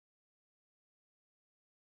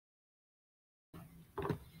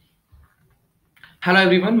Hello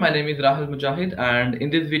everyone, my name is Rahul Mujahid, and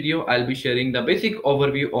in this video I'll be sharing the basic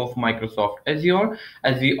overview of Microsoft Azure.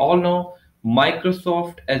 As we all know,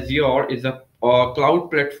 Microsoft Azure is a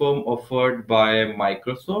cloud platform offered by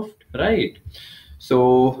Microsoft, right?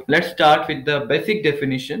 So let's start with the basic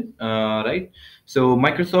definition, right? So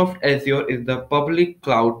Microsoft Azure is the public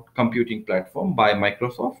cloud computing platform by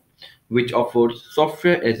Microsoft, which offers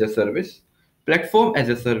software as a service, platform as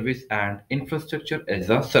a service, and infrastructure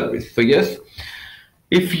as a service. So yes,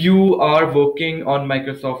 if you are working on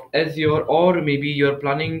Microsoft Azure, or maybe you're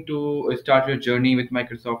planning to start your journey with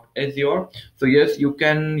Microsoft Azure, so yes, you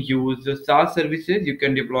can use the SaaS services, you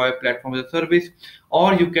can deploy a platform as a service,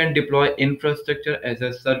 or you can deploy infrastructure as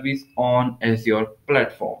a service on Azure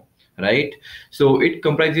platform, right? So it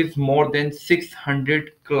comprises more than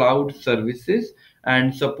 600 cloud services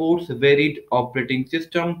and supports varied operating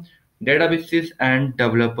system, databases, and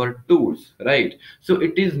developer tools, right? So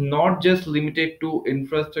it is not just limited to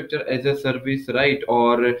infrastructure as a service, right?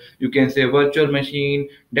 Or you can say virtual machine,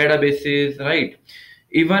 databases, right?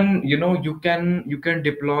 Even you can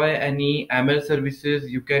deploy any ML services,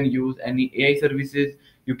 you can use any AI services,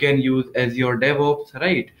 you can use Azure DevOps,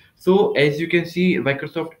 right? So as you can see,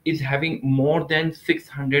 Microsoft is having more than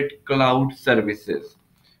 600 cloud services,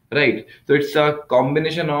 right? So it's a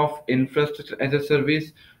combination of infrastructure as a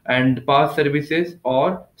service and PaaS services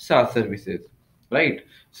or SaaS services, right?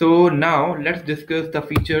 So now let's discuss the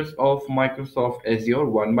features of Microsoft Azure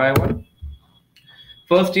one by one.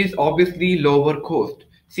 First is obviously lower cost.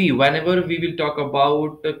 See, whenever we will talk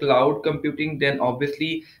about cloud computing, then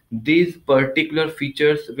obviously these particular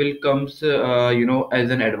features will comes, as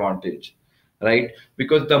an advantage, right?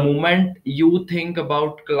 Because the moment you think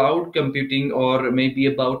about cloud computing or maybe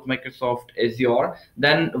about Microsoft Azure,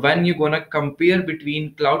 then when you're gonna compare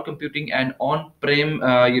between cloud computing and on-prem,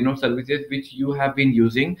 services which you have been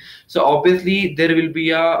using, so obviously there will be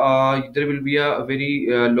a very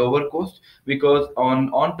lower cost, because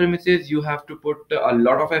on premises you have to put a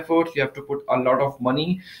lot of efforts, you have to put a lot of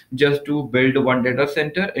money just to build one data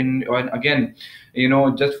center and again,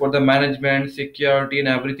 just for the management, security, and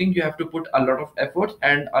everything, you have to put a lot of efforts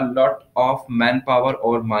and a lot of manpower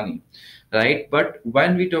or money, right? But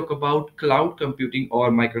when we talk about cloud computing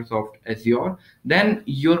or Microsoft Azure, then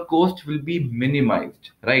your cost will be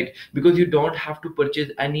minimized, right? Because you don't have to purchase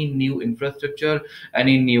any new infrastructure,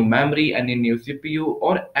 any new memory, any new CPU,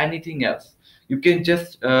 or anything else. You can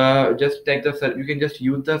just take you can just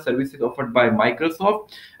use the services offered by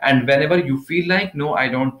Microsoft, and whenever you feel like, no, I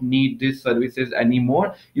don't need these services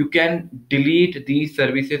anymore, you can delete these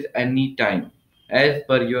services anytime as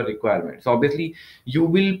per your requirements. So obviously you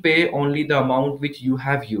will pay only the amount which you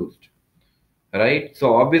have used, right?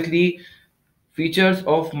 So obviously features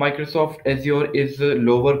of Microsoft Azure is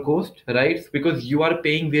lower cost, right? Because you are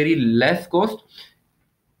paying very less cost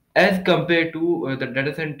as compared to the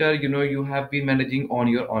data center you have been managing on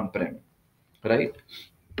your on-prem, right?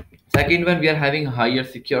 Second one, we are having higher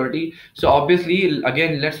security. So obviously,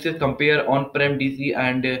 again, let's just compare on-prem DC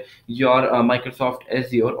and your Microsoft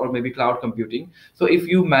Azure or maybe cloud computing. So if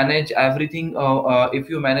you manage everything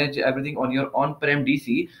on your on-prem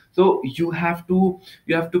DC, so you have to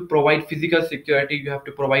provide physical security, you have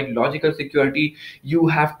to provide logical security, you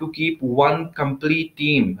have to keep one complete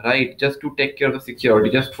team, right, just to take care of the security,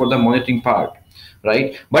 just for the monitoring part,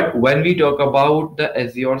 right? But when we talk about the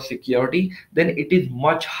Azure security, then it is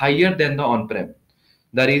much higher than the on-prem.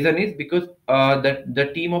 The reason is because that the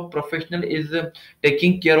team of professional is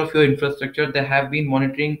taking care of your infrastructure. They have been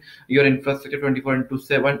monitoring your infrastructure 24 into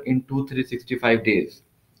 7 into 365 days,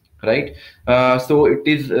 right? So it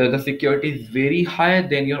is the security is very higher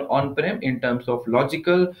than your on-prem in terms of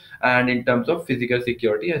logical and in terms of physical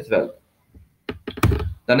security as well.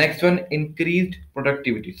 The next one, increased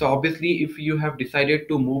productivity. So obviously if you have decided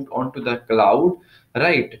to move on to the cloud,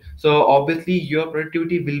 right, so obviously your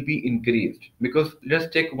productivity will be increased. Because let's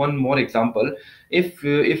take one more example. If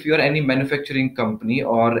you are any manufacturing company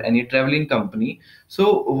or any traveling company,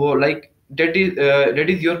 so like that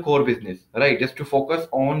is your core business, right? Just to focus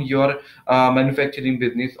on your manufacturing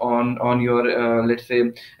business, on your let's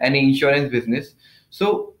say any insurance business.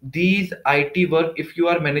 So these IT work, if you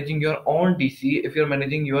are managing your own DC, if you're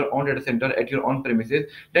managing your own data center at your own premises,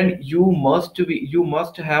 then you must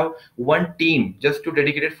have one team just to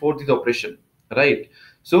dedicate it for this operation, right?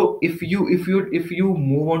 So if you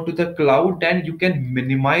move on to the cloud, then you can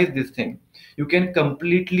minimize this thing. You can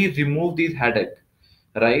completely remove these headache,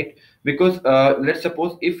 right? Because let's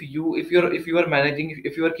suppose if you are managing,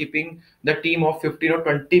 if you are keeping the team of 15 or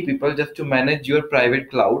 20 people just to manage your private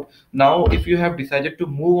cloud. Now if you have decided to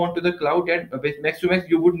move on to the cloud, and max to max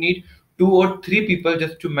you would need two or three people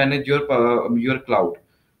just to manage your cloud,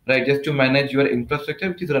 right? Just to manage your infrastructure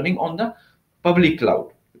which is running on the public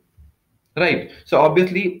cloud, right? So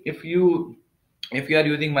obviously if you are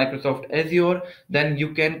using Microsoft Azure, then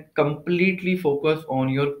you can completely focus on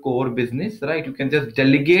your core business, right? You can just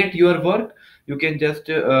delegate your work. You can just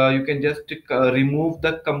remove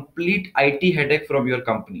the complete IT headache from your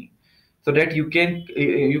company, so that you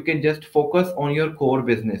can just focus on your core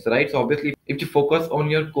business, right? So obviously if you focus on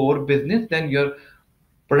your core business, then your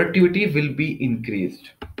productivity will be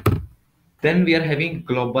increased. Then we are having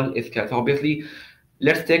global scale. So obviously,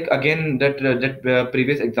 let's take again that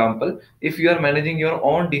previous example. If you are managing your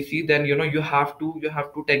own DC, then you have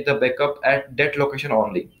to take the backup at that location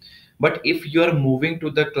only. But if you are moving to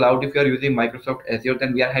the cloud, if you are using Microsoft Azure,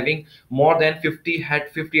 then we are having more than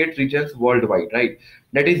 58 regions worldwide, right?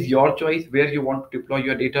 That is your choice where you want to deploy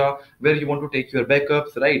your data, where you want to take your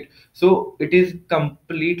backups, right? So it is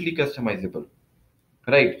completely customizable,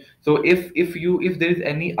 right? So if there is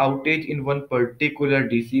any outage in one particular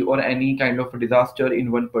DC or any kind of a disaster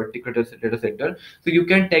in one particular data center, so you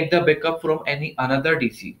can take the backup from any another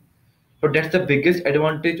DC. So that's the biggest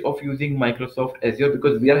advantage of using Microsoft Azure,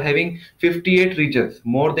 because we are having 58 regions,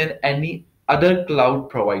 more than any other cloud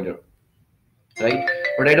provider, right?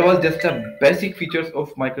 But that was just the basic features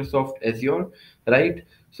of Microsoft Azure, right?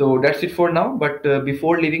 So that's it for now. But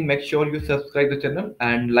before leaving, make sure you subscribe the channel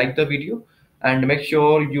and like the video, and make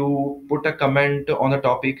sure you put a comment on the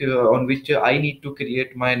topic on which I need to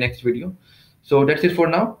create my next video. So that's it for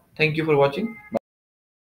now. Thank you for watching.